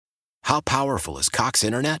How powerful is Cox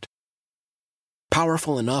Internet?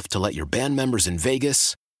 Powerful enough to let your band members in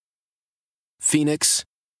Vegas, Phoenix,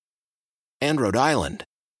 and Rhode Island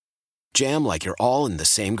jam like you're all in the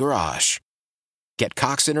same garage. Get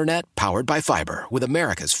Cox Internet powered by fiber with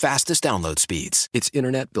America's fastest download speeds. It's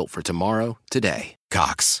internet built for tomorrow, today.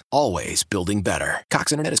 Cox, always building better.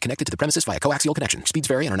 Cox Internet is connected to the premises via coaxial connection. Speeds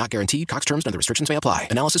vary and are not guaranteed. Cox terms and other restrictions may apply.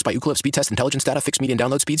 Analysis by Ookla Speed Test Intelligence Data. Fixed median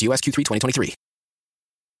download speeds. US Q3 2023.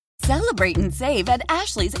 Celebrate and save at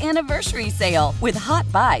Ashley's Anniversary Sale. With Hot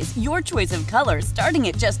Buys, your choice of colors starting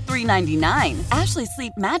at just $3.99. Ashley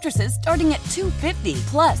Sleep mattresses starting at $2.50.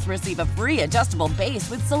 Plus, receive a free adjustable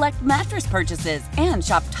base with select mattress purchases. And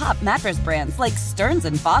shop top mattress brands like Stearns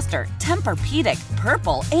 & Foster, Tempur-Pedic,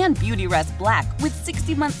 Purple, and Beautyrest Black with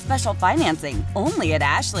 60-month special financing. Only at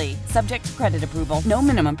Ashley. Subject to credit approval. No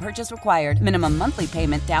minimum purchase required. Minimum monthly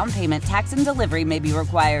payment, down payment, tax, and delivery may be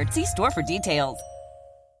required. See store for details.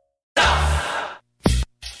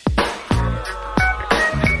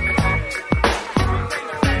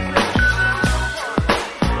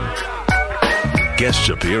 Guests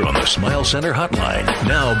appear on the Smile Center hotline.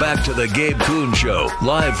 Now back to the Gabe Kuhn Show,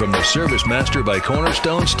 live from the Service Master by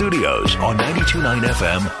Cornerstone Studios on 92.9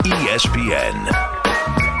 FM ESPN.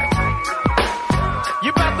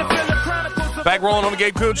 Back rolling on the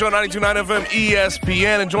Gabe Kuhn Show, 92.9 FM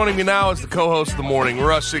ESPN. And joining me now is the co-host of the morning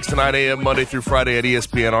rush, 6 to 9 a.m. Monday through Friday at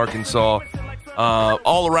ESPN Arkansas.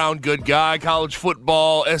 All-around good guy, college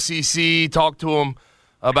football, SEC, talk to him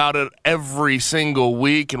about it every single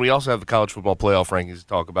week. And we also have the college football playoff rankings to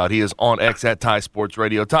talk about. He is on X at Tye Sports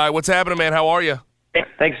Radio. Tye, what's happening, man? How are you?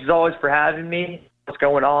 Thanks as always for having me. What's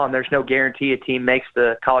going on? There's no guarantee a team makes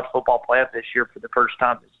the college football playoff this year for the first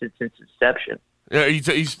time since its inception. Yeah,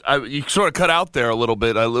 you sort of cut out there a little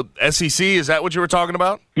bit. SEC, is that what you were talking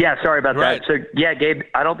about? Yeah, sorry about right. that. So, yeah, Gabe,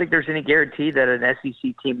 I don't think there's any guarantee that an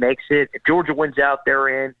SEC team makes it. If Georgia wins out,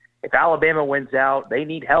 they're in. If Alabama wins out, they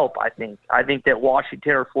need help, I think. I think that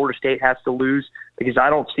Washington or Florida State has to lose because I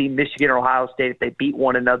don't see Michigan or Ohio State, if they beat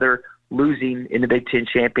one another, losing in the Big Ten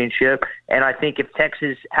championship. And I think if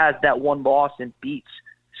Texas has that one loss and beats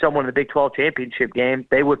someone in the Big 12 championship game,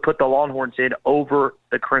 they would put the Longhorns in over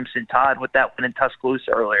the Crimson Tide with that win in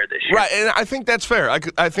Tuscaloosa earlier this year. Right, and I think that's fair.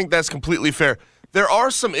 I think that's completely fair. There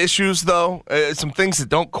are some issues, though, some things that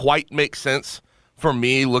don't quite make sense for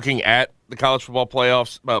me looking at the college football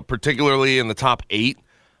playoffs, particularly in the top 8.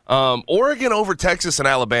 Oregon over Texas and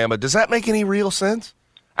Alabama, does that make any real sense?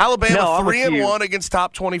 Alabama 3-1 against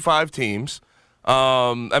top 25 teams.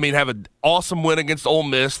 Have an awesome win against Ole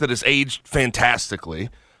Miss that has aged fantastically.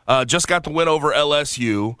 Just got the win over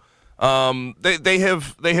LSU. They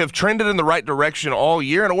have trended in the right direction all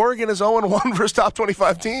year, and Oregon is 0-1 versus top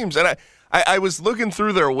 25 teams. And I was looking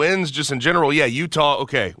through their wins just in general. Yeah, Utah,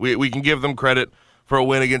 okay, we can give them credit for a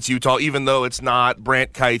win against Utah, even though it's not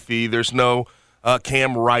Brant Kuithe. There's no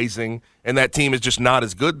Cam Rising, and that team is just not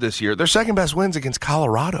as good this year. Their second best wins against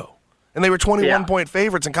Colorado, and they were 21-point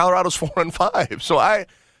favorites, and Colorado's 4-5. So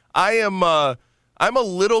I'm a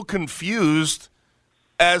little confused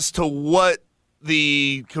as to what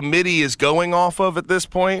the committee is going off of at this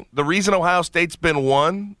point. The reason Ohio State's been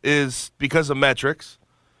 1 is because of metrics,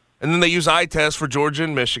 and then they use eye tests for Georgia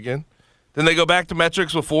and Michigan. Then they go back to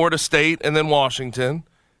metrics with Florida State and then Washington.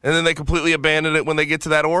 And then they completely abandon it when they get to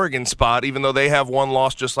that Oregon spot, even though they have one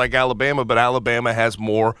loss just like Alabama. But Alabama has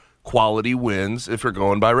more quality wins if you're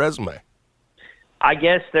going by resume. I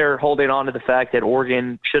guess they're holding on to the fact that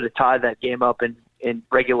Oregon should have tied that game up in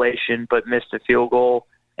regulation but missed a field goal.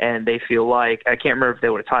 And they feel like – I can't remember if they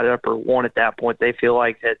would have tied it up or won at that point. They feel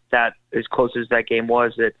like that as close as that game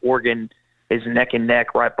was, that Oregon is neck and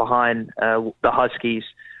neck right behind the Huskies.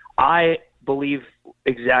 I believe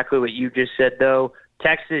exactly what you just said, though.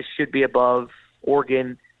 Texas should be above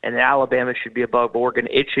Oregon, and Alabama should be above Oregon.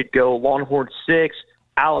 It should go Longhorns 6,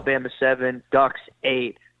 Alabama 7, Ducks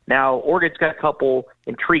 8. Now, Oregon's got a couple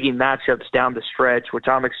intriguing matchups down the stretch, which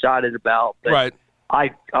I'm excited about. But right.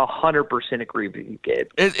 I 100% agree with you, Gabe.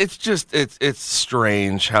 It's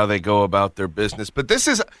strange how they go about their business. But this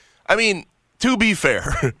is, to be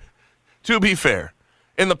fair,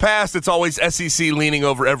 in the past, it's always SEC leaning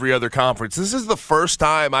over every other conference. This is the first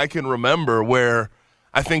time I can remember where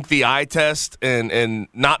I think the eye test and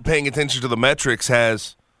not paying attention to the metrics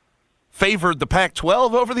has favored the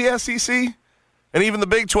Pac-12 over the SEC and even the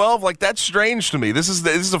Big 12. Like, that's strange to me. This is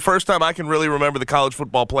the first time I can really remember the College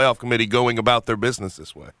Football Playoff Committee going about their business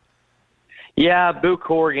this way. Yeah, Boo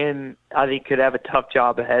Corrigan, I think, could have a tough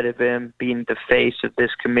job ahead of him being the face of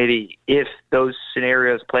this committee if those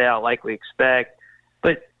scenarios play out like we expect.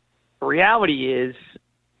 But the reality is,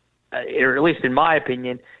 or at least in my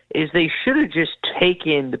opinion, is they should have just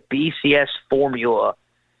taken the BCS formula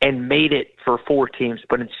and made it for 4 teams.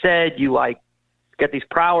 But instead, you got these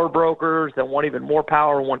power brokers that want even more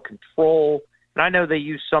power, want control. And I know they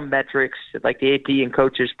use some metrics like the AP and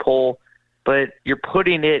coaches poll, but you're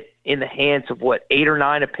putting it in the hands of 8 or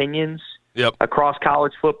 9 opinions across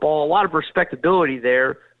college football. A lot of respectability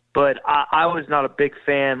there, but I was not a big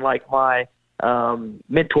fan like my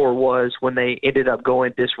mentor was when they ended up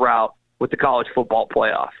going this route with the college football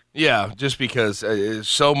playoff. Yeah, just because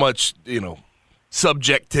so much,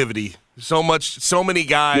 subjectivity, so many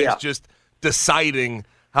guys just deciding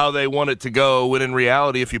how they want it to go, when in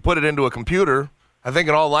reality, if you put it into a computer, I think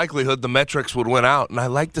in all likelihood the metrics would win out, and I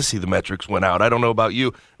like to see the metrics win out. I don't know about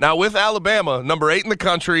you. Now, with Alabama, number 8 in the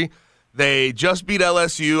country, they just beat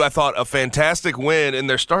LSU. I thought a fantastic win, and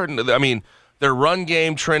they're starting to their run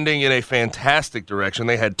game trending in a fantastic direction.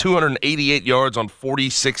 They had 288 yards on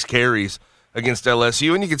 46 carries against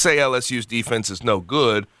LSU, and you could say LSU's defense is no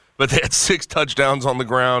good, but they had 6 touchdowns on the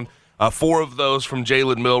ground, 4 of those from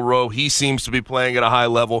Jalen Milroe. He seems to be playing at a high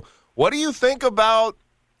level. What do you think about,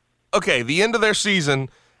 the end of their season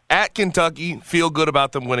at Kentucky? Feel good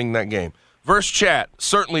about them winning that game. Versus Chat,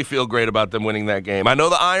 certainly feel great about them winning that game. I know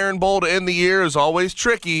the Iron Bowl to end the year is always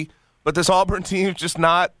tricky, but this Auburn team is just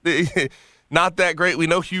not that great. We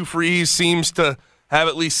know Hugh Freeze seems to have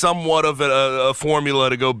at least somewhat of a formula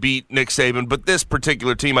to go beat Nick Saban, but this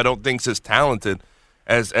particular team I don't think is as talented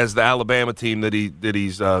as the Alabama team that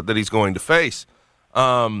he's going to face.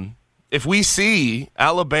 If we see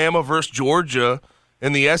Alabama versus Georgia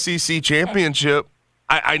in the SEC championship,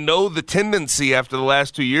 I know the tendency after the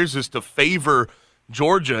last 2 years is to favor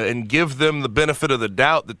Georgia and give them the benefit of the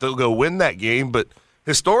doubt that they'll go win that game. But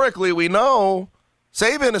historically, we know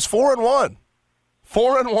Saban is 4-1.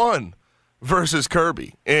 4-1 versus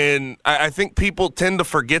Kirby. And I think people tend to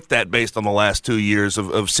forget that based on the last 2 years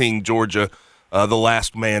of seeing Georgia the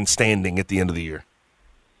last man standing at the end of the year.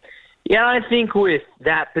 Yeah, I think with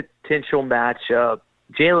that potential matchup,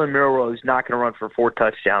 Jalen Milroe is not going to run for 4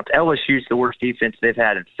 touchdowns. LSU's the worst defense they've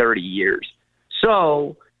had in 30 years.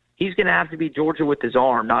 So he's going to have to beat Georgia with his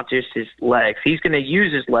arm, not just his legs. He's going to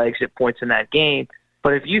use his legs at points in that game.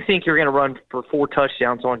 But if you think you're going to run for 4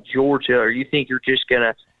 touchdowns on Georgia, or you think you're just going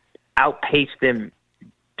to outpace them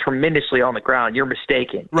tremendously on the ground, you're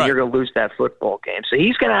mistaken. Right. You're going to lose that football game. So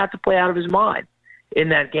he's going to have to play out of his mind in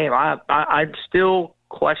that game. I'm still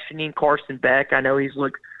questioning Carson Beck. I know he's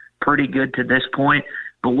looked pretty good to this point,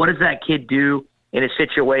 but what does that kid do in a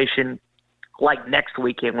situation like next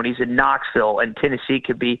weekend when he's in Knoxville and Tennessee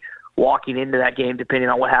could be walking into that game, depending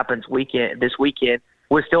on what happens this weekend,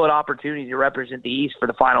 with still an opportunity to represent the East for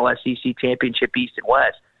the final SEC championship, East and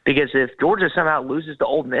West? Because if Georgia somehow loses to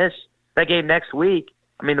Ole Miss that game next week,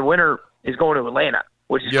 the winner is going to Atlanta,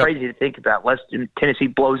 which is crazy to think about, unless Tennessee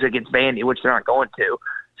blows against Vandy, which they're not going to.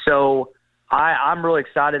 So I'm really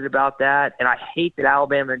excited about that, and I hate that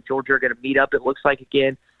Alabama and Georgia are going to meet up, it looks like,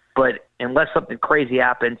 again. But unless something crazy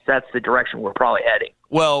happens, that's the direction we're probably heading.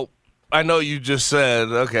 Well, I know you just said,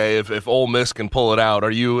 okay, if Ole Miss can pull it out,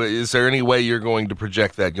 is there any way you're going to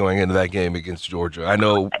project that going into that game against Georgia? I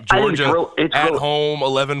know Georgia home,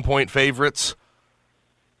 11-point favorites.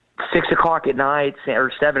 6 o'clock at night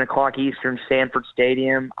or 7 o'clock Eastern, Sanford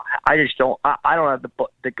Stadium. I just don't. I don't have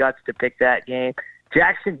the guts to pick that game.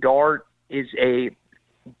 Jackson Dart is a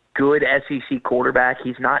good SEC quarterback.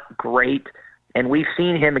 He's not great, and we've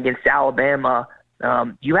seen him against Alabama.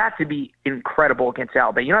 You have to be incredible against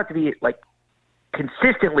Alabama. You don't have to be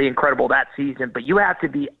consistently incredible that season, but you have to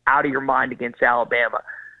be out of your mind against Alabama.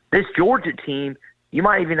 This Georgia team, you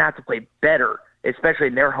might even have to play better, especially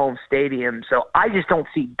in their home stadium. So I just don't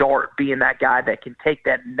see Dart being that guy that can take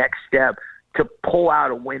that next step to pull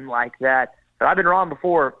out a win like that. But I've been wrong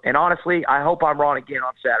before, and honestly, I hope I'm wrong again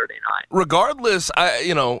on Saturday night. Regardless,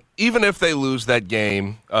 even if they lose that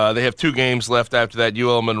game, they have 2 games left after that,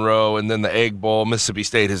 UL Monroe and then the Egg Bowl. Mississippi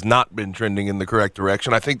State has not been trending in the correct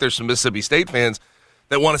direction. I think there's some Mississippi State fans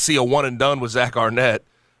that want to see a one-and-done with Zach Arnett,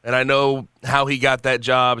 and I know how he got that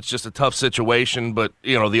job. It's just a tough situation, but,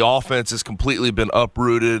 the offense has completely been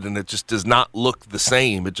uprooted, and it just does not look the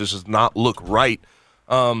same. It just does not look right.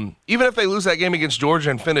 Even if they lose that game against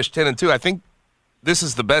Georgia and finish 10-2, I think this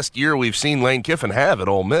is the best year we've seen Lane Kiffin have at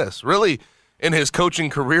Ole Miss, really, in his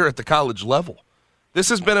coaching career at the college level. This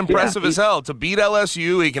has been impressive as hell. To beat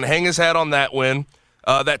LSU, he can hang his hat on that win.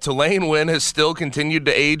 That Tulane win has still continued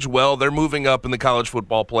to age well. They're moving up in the college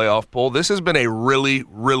football playoff poll. This has been a really,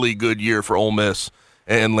 really good year for Ole Miss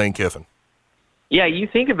and Lane Kiffin. Yeah, you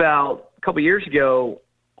think about a couple years ago,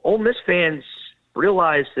 Ole Miss fans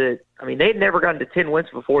realized that, they'd never gotten to 10 wins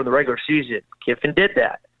before in the regular season. Kiffin did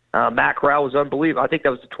that. Matt Corral was unbelievable. I think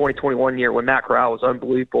that was the 2021 year when Matt Corral was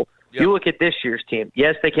unbelievable. Yep. You look at this year's team.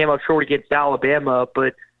 Yes, they came up short against Alabama,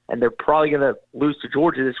 and they're probably going to lose to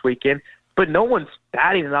Georgia this weekend. But no one's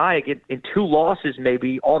batting an eye in 2 losses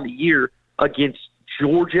maybe on the year against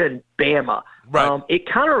Georgia and Bama. Right. It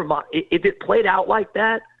kind of if it played out like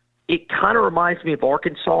that, it kind of reminds me of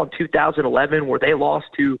Arkansas in 2011 where they lost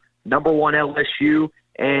to number 1 LSU,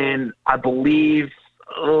 and I believe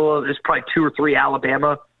there's probably 2 or 3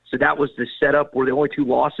 Alabama. So that was the setup where the only 2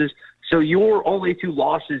 losses. So your only 2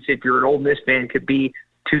 losses, if you're an Ole Miss fan, could be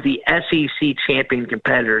to the SEC champion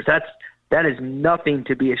competitors. That is nothing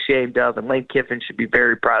to be ashamed of, and Lane Kiffin should be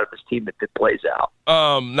very proud of his team if it plays out.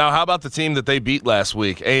 Now, how about the team that they beat last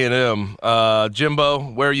week, A&M? Jimbo,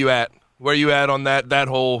 where are you at? Where are you at on that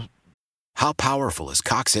whole? How powerful is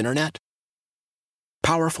Cox Internet?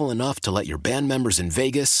 Powerful enough to let your band members in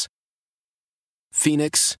Vegas,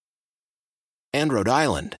 Phoenix, and Rhode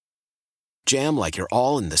Island jam like you're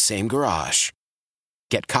all in the same garage.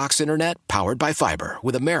 Get Cox Internet powered by fiber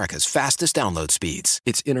with America's fastest download speeds.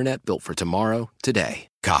 It's internet built for tomorrow, today.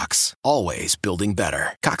 Cox, always building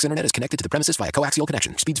better. Cox Internet is connected to the premises via coaxial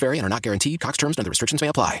connection. Speeds vary and are not guaranteed. Cox terms and other restrictions may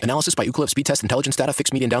apply. Analysis by Ookla Speed Test Intelligence Data.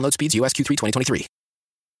 Fixed median download speeds. US Q3 2023.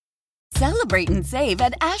 Celebrate and save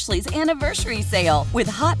at Ashley's Anniversary Sale. With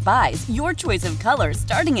Hot Buys, your choice of colors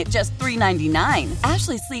starting at just $3.99.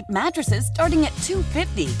 Ashley Sleep mattresses starting at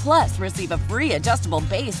 $2.50. Plus, receive a free adjustable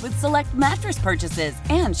base with select mattress purchases.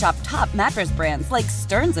 And shop top mattress brands like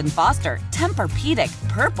Stearns & Foster, Tempur-Pedic,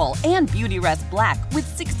 Purple, and Beautyrest Black with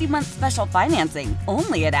 60-month special financing.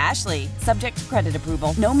 Only at Ashley. Subject to credit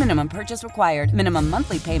approval. No minimum purchase required. Minimum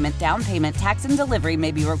monthly payment, down payment, tax, and delivery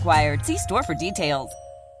may be required. See store for details.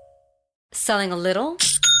 Selling a little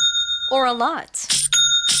or a lot?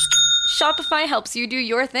 Shopify helps you do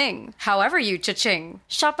your thing, however you cha-ching.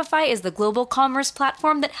 Shopify is the global commerce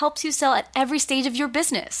platform that helps you sell at every stage of your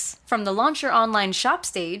business. From the launch your online shop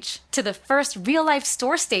stage, to the first real-life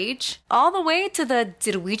store stage, all the way to the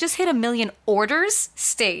did we just hit 1 million orders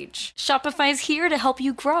stage. Shopify's here to help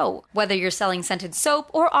you grow. Whether you're selling scented soap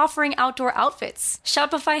or offering outdoor outfits,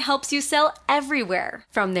 Shopify helps you sell everywhere.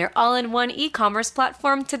 From their all-in-one e-commerce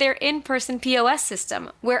platform to their in-person POS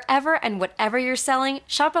system, wherever and whatever you're selling,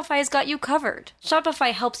 Shopify's got you covered.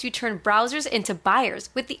 Shopify helps you turn browsers into buyers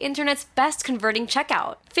with the internet's best converting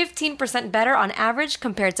checkout. 15% better on average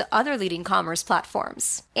compared to other leading commerce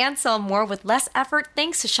platforms. And sell more with less effort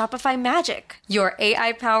thanks to Shopify Magic, your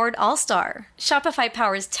AI-powered all-star. Shopify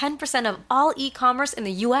powers 10% of all e-commerce in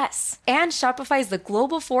the U.S. And Shopify is the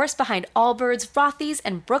global force behind Allbirds, Rothy's,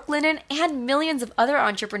 and Brooklinen, and millions of other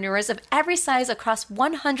entrepreneurs of every size across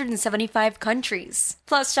 175 countries.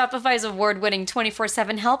 Plus, Shopify's award-winning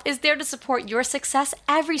 24/7 help is there to support your success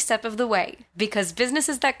every step of the way. Because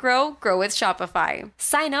businesses that grow with Shopify.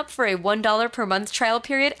 Sign up for a $1 per month trial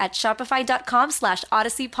period at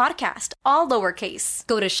shopify.com/Odyssey Podcast, all lowercase.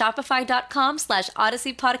 Go to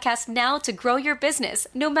shopify.com/Odyssey Podcast now to grow your business,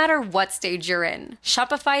 no matter what stage you're in.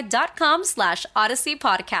 Shopify.com/Odyssey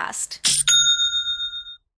Podcast.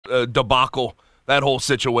 Debacle, that whole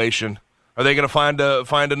situation. Are they going to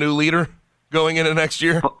find a new leader going into next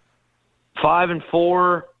year?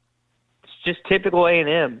 5-4. It's just typical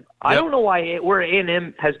A&M. I don't know where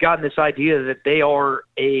A&M has gotten this idea that they are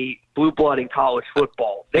a blue blood in college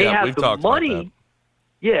football. They have the money.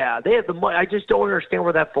 Yeah, they have the money. I just don't understand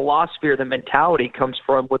where that philosophy or the mentality comes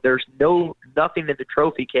from when there's nothing in the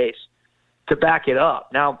trophy case to back it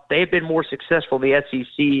up. Now, they've been more successful in the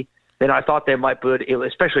SEC than I thought they might be,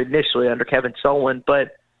 especially initially under Kevin Sullivan,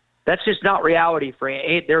 but that's just not reality for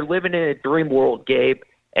A&M. They're living in a dream world, Gabe,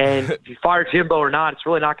 and if you fire Jimbo or not, it's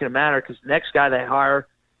really not going to matter because the next guy they hire,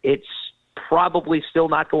 it's probably still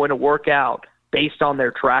not going to work out based on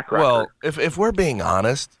their track record. Well, if we're being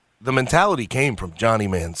honest, the mentality came from Johnny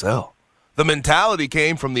Manziel. The mentality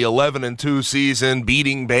came from the 11-2 season,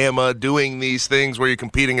 beating Bama, doing these things where you're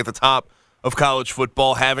competing at the top of college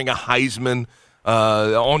football, having a Heisman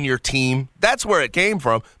on your team. That's where it came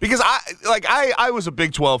from. Because I was a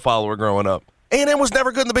Big 12 follower growing up. A&M was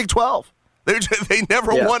never good in the Big 12. They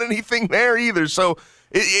never won anything there either. So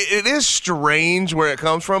it is strange where it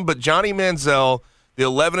comes from. But Johnny Manziel, the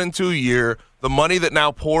 11-2 year, the money that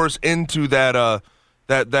now pours into that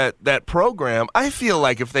program, I feel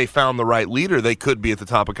like if they found the right leader, they could be at the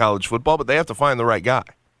top of college football, but they have to find the right guy.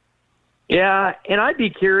 Yeah, and I'd be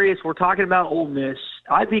curious, we're talking about Ole Miss,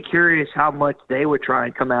 I'd be curious how much they would try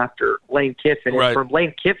and come after Lane Kiffin. Right. And from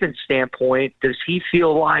Lane Kiffin's standpoint, does he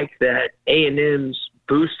feel like that A&M's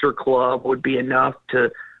booster club would be enough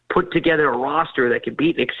to put together a roster that could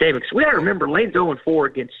beat Nick Saban? Because we got to remember, Lane's 0-4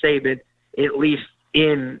 against Saban, at least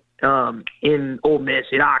in in Ole Miss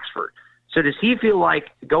in Oxford. So does he feel like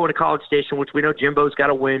going to College Station, which we know Jimbo's got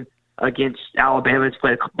to win against Alabama? It's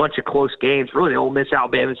played a bunch of close games. Really, the Ole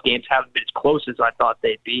Miss-Alabama games haven't been as close as I thought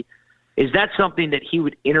they'd be. Is that something that he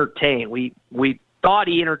would entertain? We thought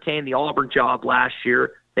he entertained the Auburn job last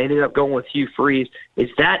year. They ended up going with Hugh Freeze. Is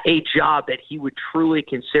that a job that he would truly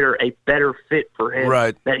consider a better fit for him,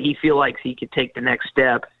 right, that he feels like he could take the next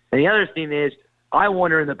step? And the other thing is, I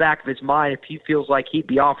wonder in the back of his mind if he feels like he'd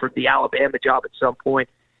be offered the Alabama job at some point.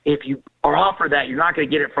 If you are offered that, you're not going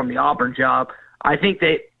to get it from the Auburn job. I think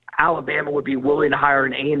that Alabama would be willing to hire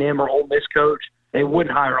an A&M or Ole Miss coach. They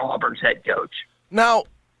wouldn't hire Auburn's head coach. Now,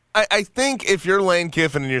 I think if you're Lane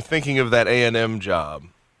Kiffin and you're thinking of that A&M job,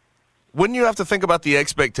 wouldn't you have to think about the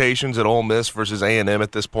expectations at Ole Miss versus A&M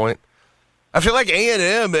at this point? I feel like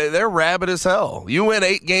A&M, they're rabid as hell. You win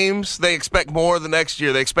 8 games, they expect more the next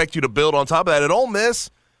year. They expect you to build on top of that. At Ole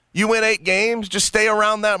Miss, you win 8 games, just stay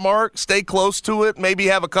around that mark, stay close to it, maybe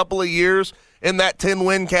have a couple of years in that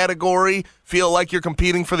 10-win category, feel like you're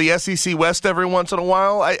competing for the SEC West every once in a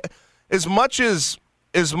while. As much as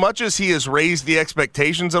he has raised the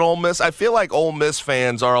expectations at Ole Miss, I feel like Ole Miss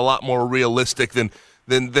fans are a lot more realistic than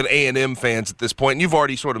A&M fans at this point. And you've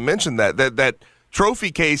already sort of mentioned that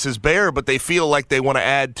trophy case is bare, but they feel like they want to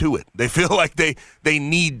add to it. They feel like they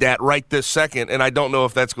need that right this second, and I don't know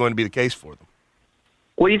if that's going to be the case for them.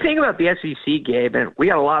 Well, you think about the SEC, Gabe, and we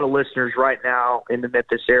got a lot of listeners right now in the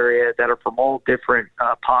Memphis area that are from all different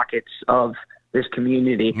pockets of this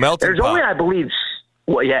community. Melting pot. Only, I believe,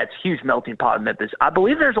 well, yeah, it's a huge melting pot in Memphis. I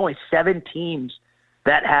believe there's only 7 teams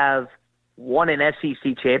that have won an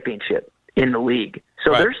SEC championship in the league.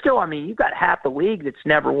 So There's still, I mean, you've got half the league that's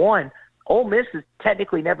never won. Ole Miss has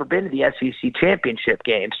technically never been to the SEC championship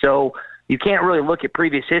game. So you can't really look at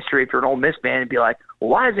previous history if you're an Ole Miss fan and be like,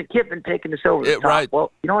 well, why isn't Kiffin taking this over the top? Right.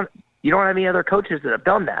 Well, you don't have any other coaches that have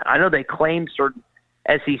done that. I know they claim certain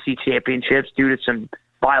SEC championships due to some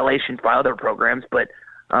violations by other programs, but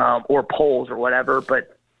or polls or whatever,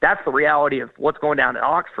 but that's the reality of what's going down in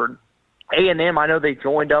Oxford. A&M, I know they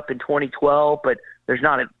joined up in 2012, but there's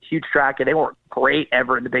not a huge track. They weren't great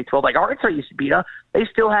ever in the Big 12. Like Arkansas used to beat us. They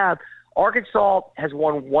still have – Arkansas has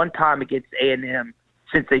won one time against A&M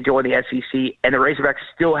since they joined the SEC, and the Razorbacks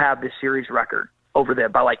still have the series record over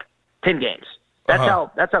them by like 10 games. That's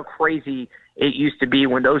how crazy it used to be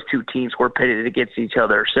when those two teams were pitted against each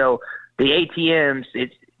other. So the ATMs,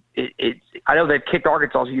 it's I know they've kicked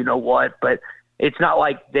Arkansas, you know what, but it's not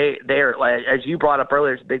like they're like, as you brought up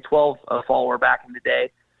earlier, as a Big 12 follower back in the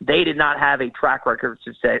day, they did not have a track record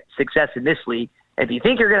of success in this league. And if you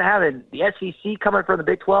think you're going to have the SEC coming from the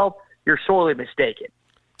Big 12, you're sorely mistaken.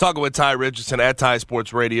 Talking with Tye Richardson at Tye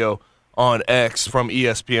Sports Radio on X from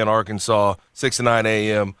ESPN Arkansas, 6 to 9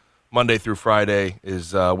 a.m. Monday through Friday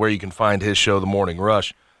is where you can find his show, The Morning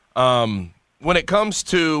Rush. When it comes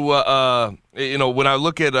to, when I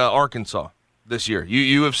look at Arkansas this year,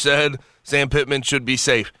 you have said Sam Pittman should be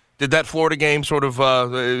safe. Did that Florida game sort of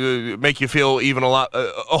make you feel even a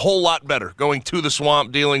whole lot better, going to the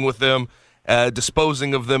Swamp, dealing with them,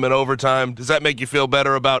 disposing of them in overtime? Does that make you feel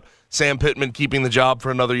better about Sam Pittman keeping the job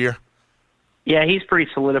for another year? Yeah, he's pretty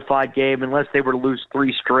solidified, Gabe, unless they were to lose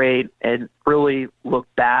 3 straight and really look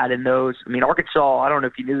bad in those. I mean, Arkansas, I don't know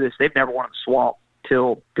if you knew this, they've never won the Swamp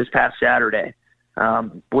till this past Saturday,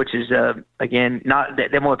 which is, again,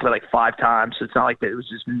 they've only played like 5 times, so it's not like it was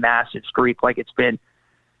this massive streak like it's been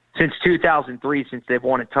since 2003 since they've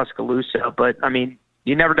won at Tuscaloosa. But, I mean,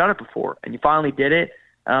 you've never done it before, and you finally did it.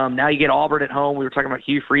 Now you get Auburn at home. We were talking about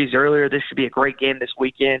Hugh Freeze earlier. This should be a great game this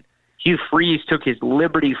weekend. Hugh Freeze took his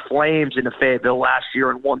Liberty Flames into Fayetteville last year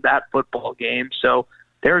and won that football game. So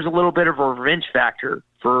there's a little bit of a revenge factor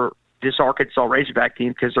for this Arkansas Razorback team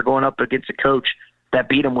because they're going up against a coach that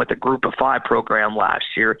beat them with a Group of 5 program last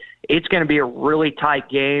year. It's going to be a really tight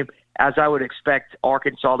game, as I would expect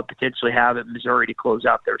Arkansas to potentially have at Missouri to close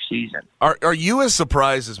out their season. Are you as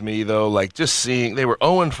surprised as me, though, like just seeing they were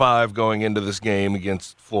 0-5 going into this game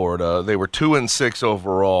against Florida. They were 2-6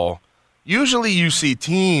 overall. Usually you see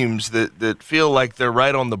teams that feel like they're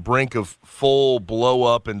right on the brink of full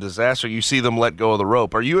blow-up and disaster. You see them let go of the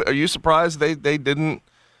rope. Are you surprised they didn't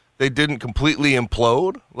completely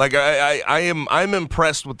implode? Like I'm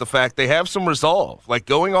impressed with the fact they have some resolve. Like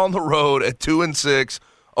going on the road at 2-6,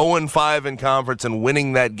 0-5 in conference and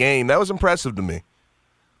winning that game. That was impressive to me.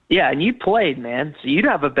 Yeah, and you played, man, so you'd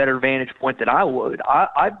have a better vantage point than I would.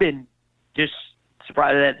 I've been just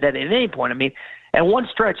surprised that at any point. I mean, at one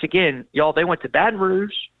stretch, again, y'all, they went to Baton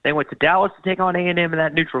Rouge. They went to Dallas to take on A&M in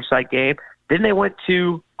that neutral site game. Then they went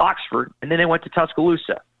to Oxford, and then they went to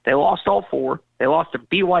Tuscaloosa. They lost all 4. They lost to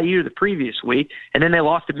BYU the previous week, and then they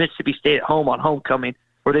lost to Mississippi State at home on homecoming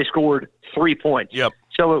where they scored 3 points. Yep.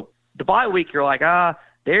 So the bye week, you're like,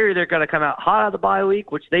 they're either going to come out hot out of the bye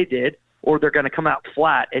week, which they did, or they're going to come out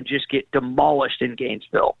flat and just get demolished in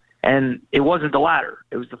Gainesville. And it wasn't the latter.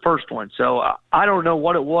 It was the first one. So I don't know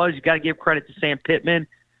what it was. You got to give credit to Sam Pittman,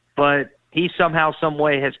 but he somehow, some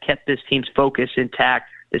way has kept this team's focus intact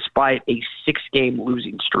despite a 6-game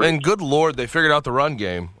losing streak. And good Lord, they figured out the run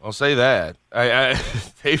game. I'll say that.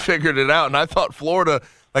 They figured it out. And I thought Florida,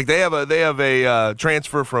 like they have a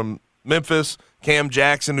transfer from Memphis, Cam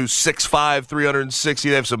Jackson, who's 6'5", 360.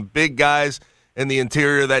 They have some big guys in the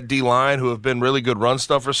interior of that D-line who have been really good run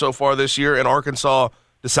stuffers so far this year. And Arkansas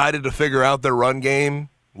decided to figure out their run game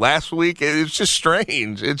last week. It's just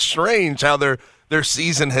strange. It's strange how their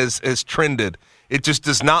season has trended. It just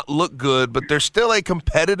does not look good, but they're still a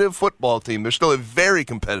competitive football team. They're still a very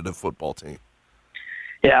competitive football team.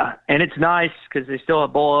 Yeah, and it's nice because they still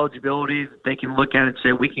have bowl eligibility. They can look at it and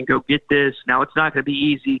say, we can go get this. Now, it's not going to be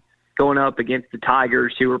easy going up against the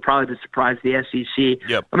Tigers, who are probably the surprise of the SEC.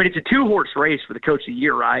 Yep. I mean, it's a 2-horse race for the coach of the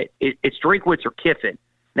year, right? It's Drinkwitz or Kiffin.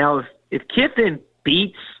 Now, if Kiffin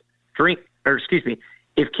beats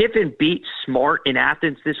if Kiffin beats Smart in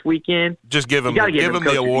Athens this weekend, just give him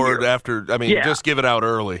the award after. I mean, just give it out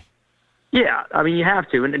early. Yeah, I mean, you have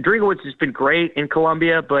to. And Drinkwitz has been great in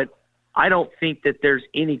Columbia, but I don't think that there's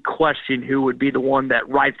any question who would be the one that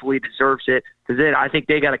rightfully deserves it. Because then I think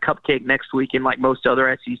they got a cupcake next weekend, like most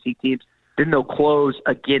other SEC teams. Then they'll close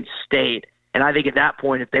against State, and I think at that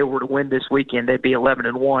point, if they were to win this weekend, they'd be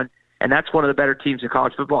 11-1. And that's one of the better teams in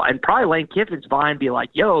college football. And probably Lane Kiffin's vying be like,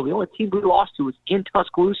 yo, the only team we lost to was in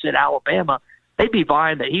Tuscaloosa at Alabama. They'd be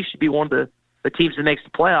vying that he should be one of the teams that makes the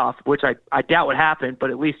playoff, which I doubt would happen, but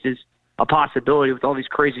at least is a possibility with all these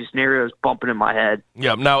crazy scenarios bumping in my head.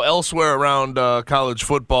 Yeah. Now, elsewhere around college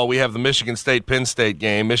football, we have the Michigan State-Penn State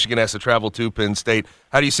game. Michigan has to travel to Penn State.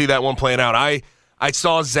 How do you see that one playing out? I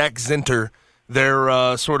saw Zach Zinter,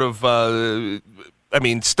 their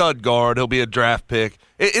stud guard. He'll be a draft pick.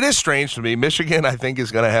 It is strange to me. Michigan, I think,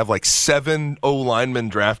 is going to have like 7 O-linemen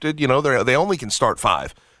drafted. You know, they only can start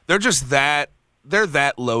 5. They're just they're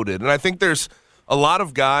that loaded. And I think there's a lot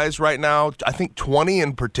of guys right now, I think 20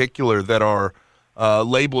 in particular, that are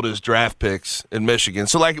labeled as draft picks in Michigan.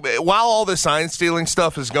 So, like, while all this sign-stealing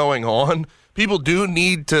stuff is going on, people do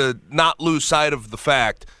need to not lose sight of the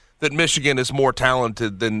fact that Michigan is more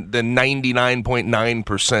talented than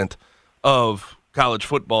 99.9% of college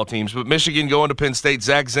football teams. But Michigan going to Penn State,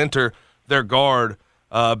 Zach Zinter, their guard,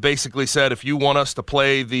 basically said, if you want us to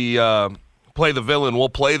play the villain, we'll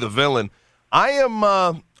play the villain.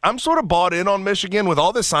 I'm sort of bought in on Michigan with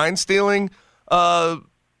all the sign stealing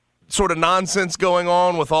sort of nonsense going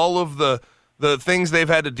on, with all of the things they've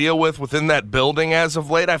had to deal with within that building as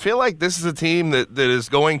of late. I feel like this is a team that is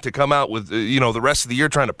going to come out with the rest of the year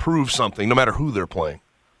trying to prove something, no matter who they're playing.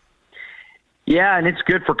 Yeah, and it's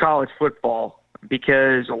good for college football,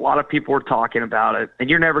 because a lot of people are talking about it, and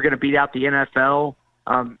you're never going to beat out the NFL,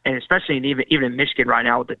 and especially even in Michigan right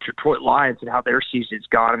now with the Detroit Lions and how their season's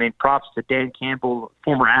gone. I mean, props to Dan Campbell,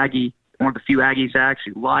 former Aggie, one of the few Aggies I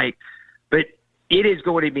actually like. But it is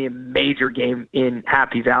going to be a major game in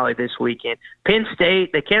Happy Valley this weekend. Penn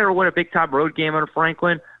State, they can't ever win a big-time road game under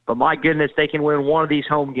Franklin, but my goodness, they can win one of these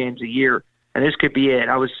home games a year, and this could be it.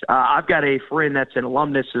 I've got a friend that's an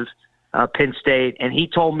alumnus of Penn State, and he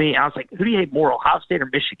told me, I was like, who do you hate more, Ohio State or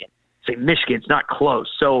Michigan? He's like, Michigan's not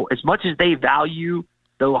close. So as much as they value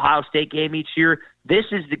the Ohio State game each year, this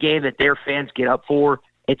is the game that their fans get up for.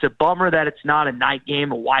 It's a bummer that it's not a night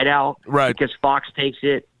game, a whiteout, right, because Fox takes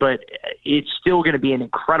it, but it's still going to be an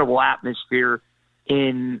incredible atmosphere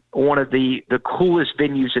in one of the coolest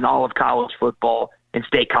venues in all of college football, in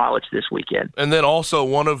State College this weekend. And then also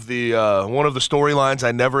one of the storylines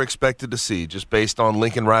I never expected to see, just based on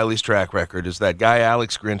Lincoln Riley's track record, is that guy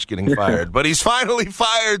Alex Grinch getting fired. But he's finally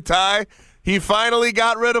fired, Ty. He finally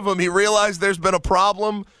got rid of him. He realized there's been a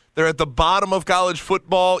problem. They're at the bottom of college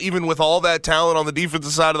football, even with all that talent on the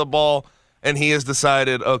defensive side of the ball. And he has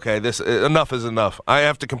decided, okay, enough is enough. I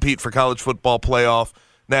have to compete for college football playoff,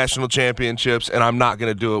 national championships, and I'm not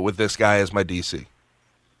going to do it with this guy as my DC.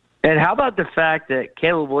 And how about the fact that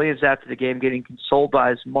Caleb Williams, after the game, getting consoled by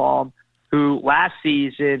his mom, who last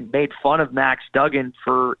season made fun of Max Duggan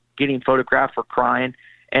for getting photographed for crying,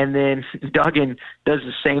 and then Duggan does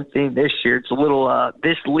the same thing this year. It's a little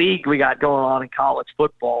this league we got going on in college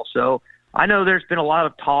football. So I know there's been a lot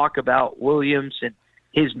of talk about Williams and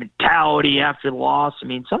his mentality after the loss. I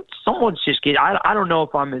mean, someone's just getting – I don't know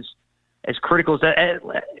if I'm as critical as that.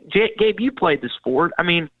 Gabe, you played the sport. I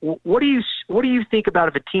mean, what do you think about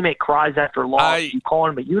if a teammate cries after a loss? You call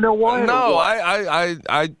him, but you know what? No,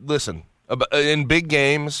 I listen. In big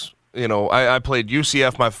games, I played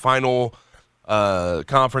UCF my final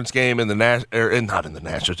conference game in the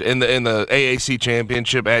AAC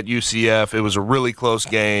championship at UCF. It was a really close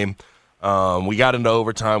game. We got into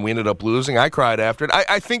overtime. We ended up losing. I cried after it.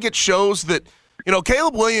 I think it shows that,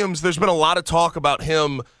 Caleb Williams, there's been a lot of talk about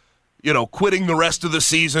him, quitting the rest of the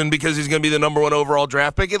season because he's going to be the number 1 overall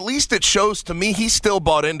draft pick. At least it shows to me he's still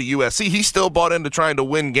bought into USC. He's still bought into trying to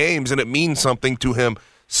win games, and it means something to him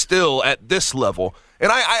still at this level.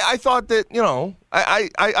 And I thought that,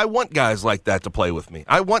 I want guys like that to play with me.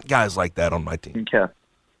 I want guys like that on my team. Okay.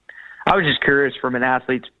 I was just curious from an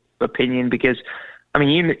athlete's opinion because,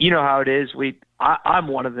 you know how it is. I'm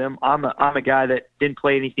one of them. I'm a guy that didn't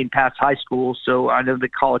play anything past high school, so I know the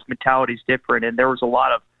college mentality is different, and there was a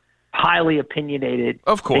lot of highly opinionated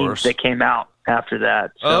things that came out after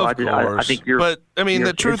that. So I think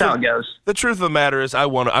the truth of the matter is I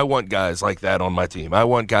want guys like that on my team. I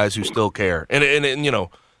want guys who still care. And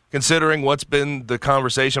considering what's been the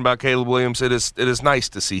conversation about Caleb Williams, it is nice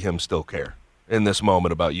to see him still care in this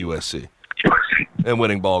moment about USC and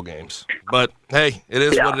winning ball games. But hey, it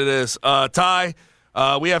is what it is. Tye,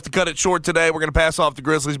 we have to cut it short today. We're going to pass off the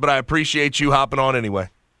Grizzlies, but I appreciate you hopping on anyway.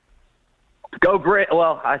 Go Grizz.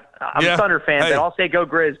 Well, I'm a Thunder fan, but I'll say go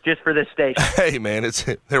Grizz just for this station. Hey, man,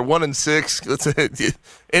 they're 1-6.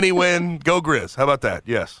 Any win, go Grizz. How about that?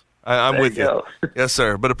 Yes, I'm with you. Yes,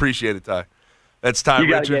 sir. But appreciate it, Tye. That's Tye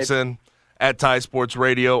Richardson at Tye Sports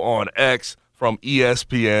Radio on X from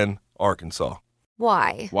ESPN Arkansas.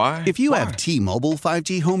 Why? If you have T-Mobile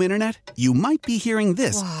 5G home internet, you might be hearing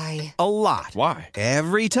this a lot. Why?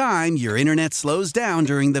 Every time your internet slows down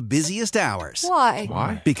during the busiest hours.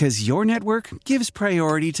 Why? Because your network gives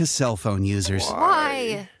priority to cell phone users.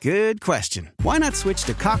 Why? Good question. Why not switch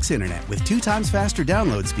to Cox Internet with 2 times faster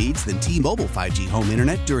download speeds than T-Mobile 5G home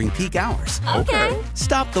internet during peak hours? Okay.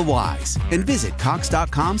 Stop the whys and visit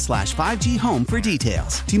cox.com/5G home for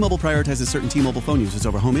details. T-Mobile prioritizes certain T-Mobile phone users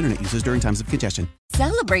over home internet users during times of congestion.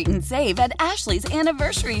 Celebrate and save at Ashley's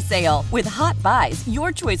Anniversary Sale. With Hot Buys,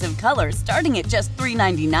 your choice of colors starting at just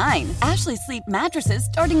 $3.99. Ashley Sleep mattresses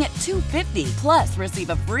starting at $2.50. Plus, receive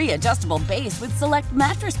a free adjustable base with select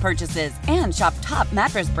mattress purchases. And shop top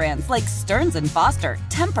mattress brands like Stearns & Foster,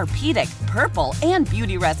 Tempur-Pedic, Purple, and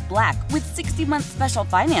Beautyrest Black with 60-month special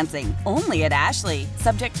financing. Only at Ashley.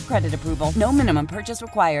 Subject to credit approval. No minimum purchase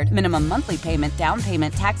required. Minimum monthly payment, down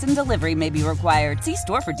payment, tax, and delivery may be required. See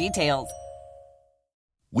store for details.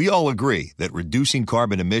 We all agree that reducing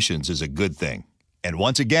carbon emissions is a good thing. And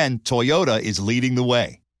once again, Toyota is leading the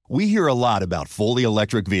way. We hear a lot about fully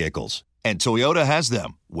electric vehicles, and Toyota has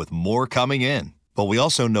them, with more coming in. But we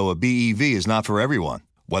also know a BEV is not for everyone,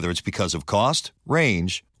 whether it's because of cost,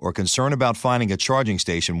 range, or concern about finding a charging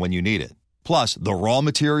station when you need it. Plus, the raw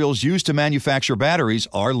materials used to manufacture batteries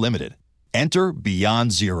are limited. Enter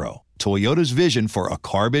Beyond Zero, Toyota's vision for a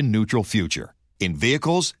carbon-neutral future. In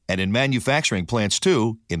vehicles and in manufacturing plants,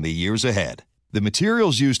 too, in the years ahead. The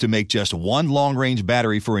materials used to make just one long-range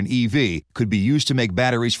battery for an EV could be used to make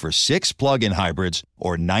batteries for 6 plug-in hybrids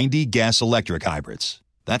or 90 gas-electric hybrids.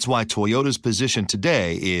 That's why Toyota's position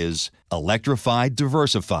today is electrified,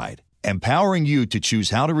 diversified, empowering you to choose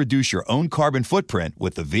how to reduce your own carbon footprint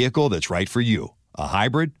with the vehicle that's right for you, a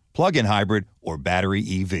hybrid, plug-in hybrid, or battery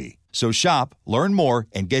EV. So shop, learn more,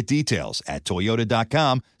 and get details at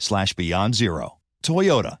toyota.com/beyond zero.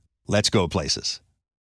 Toyota, let's go places.